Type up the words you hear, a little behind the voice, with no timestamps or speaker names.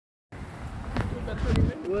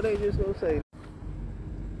What they just gonna say?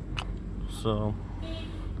 So,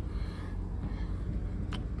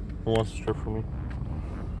 who wants to strip for me?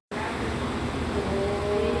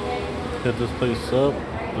 Hit this place up.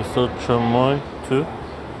 The Sot Chamoy too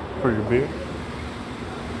for your beer.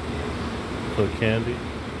 So candy.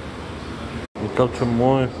 Look up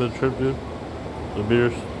Chamoy for the trip, dude. The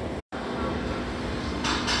beers.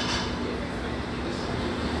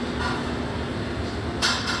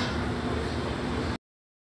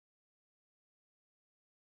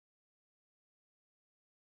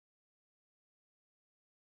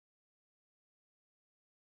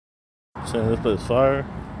 Saying this place fire.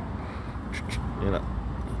 You know.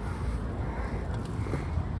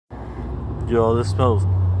 Yo, this smells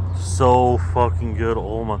so fucking good.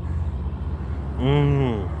 Oh my.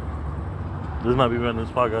 This might be my new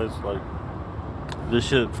spot, guys. Like, this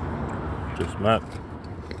shit just smack.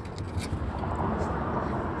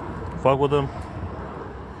 Fuck with them.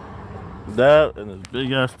 That and this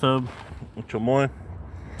big ass tub of chamoy.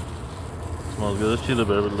 Smells good. This cheetah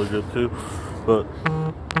better look good too. But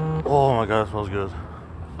oh my god, it smells good.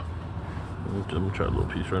 Let me try a little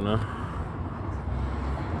piece right now.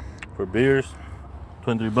 For beers,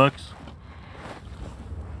 $23.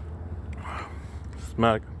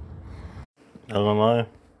 Smack. Not gonna lie, I'm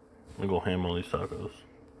gonna go ham on these tacos.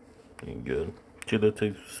 Ain't good. Cheetah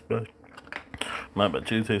tastes smack. My bad,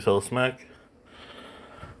 cheetah tastes all smack.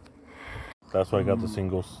 That's why I got the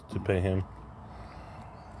singles to pay him.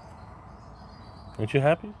 Aren't you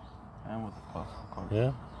happy? And with the puff, of course.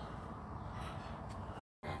 Yeah.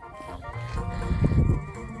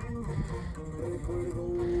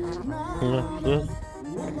 Yeah.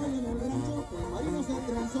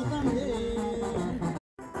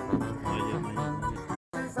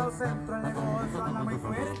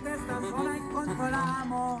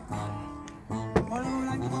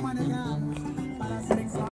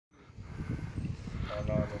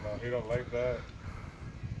 No, he don't like that.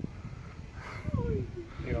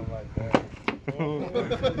 He don't like that.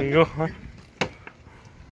 You go.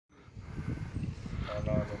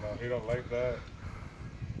 No, he don't like that.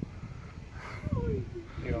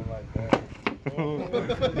 He don't like that.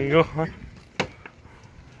 You go.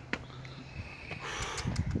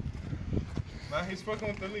 Nah, he's fucking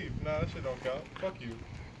with the leaf. Nah, that shit don't count. Fuck you.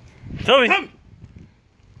 Tell me.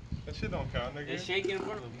 That shit don't count, nigga. It's shaking in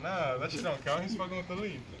front of him. Nah, that shit don't count. He's fucking with the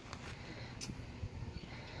leaf.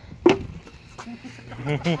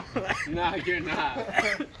 Nah, you're not.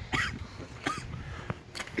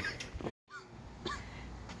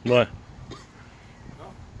 What?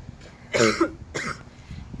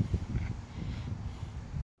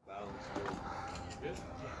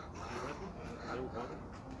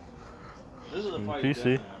 This is a fight.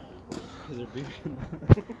 PC. Is there beer?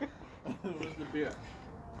 Where's the beer? I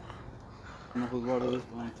don't know whose water this,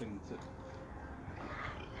 but I'm taking a sip.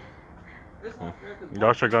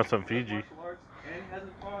 Joshua got some Fiji.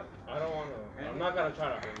 I don't want to. I'm not gonna try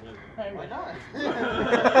to. Why not?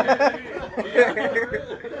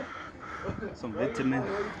 Some vitamin. I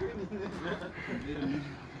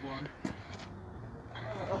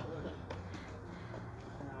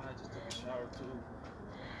just took a shower too.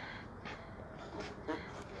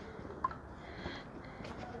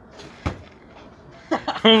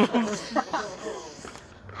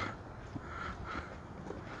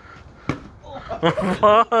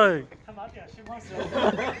 Why?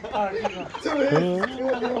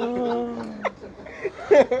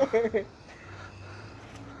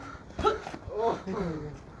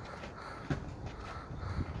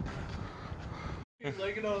 He's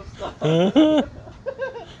like, no, stop. I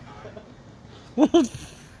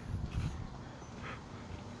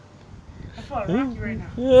feel Rocky right now.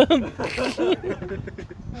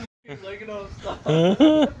 He's like, no, stop. I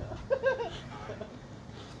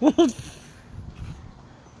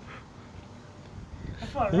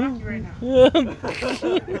feel Rocky right now. We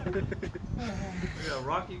got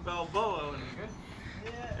Rocky Balboa in here.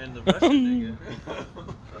 Yeah. And the Russian nigga.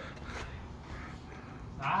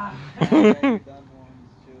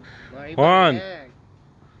 Juan.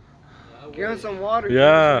 Give him some water.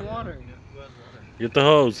 Yeah. Give him some water. Get the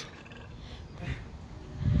hose.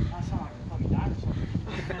 I sound like a fucking dinosaur.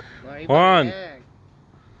 Juan.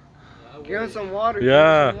 Give him some water.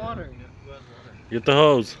 Yeah. Give him some water. Get the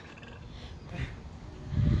hose.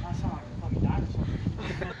 I sound like a fucking dinosaur.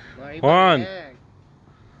 Juan.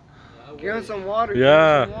 Give him some water.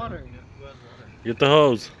 Yeah. Give him some water. Get the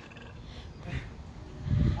hose.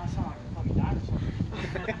 I sound like a fucking dinosaur.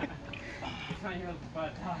 It's not even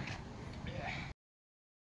about to die.